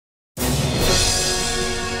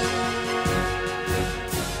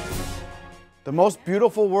The most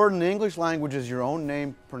beautiful word in the English language is your own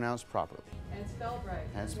name pronounced properly. And spelled right.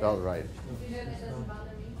 And spelled right. It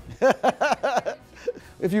doesn't bother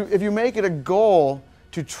me. If you make it a goal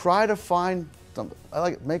to try to find something, I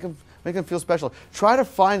like it, make them feel special. Try to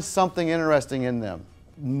find something interesting in them.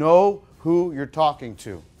 Know who you're talking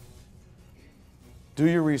to. Do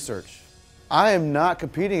your research. I am not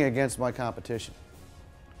competing against my competition.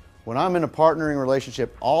 When I'm in a partnering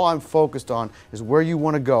relationship, all I'm focused on is where you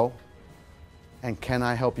want to go and can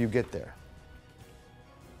I help you get there.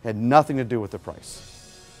 It had nothing to do with the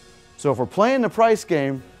price. So if we're playing the price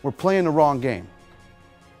game, we're playing the wrong game,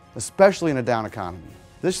 especially in a down economy.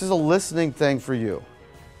 This is a listening thing for you.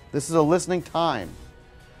 This is a listening time.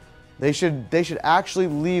 They should actually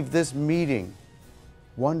leave this meeting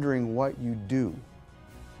wondering what you do.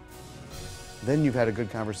 Then you've had a good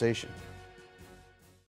conversation.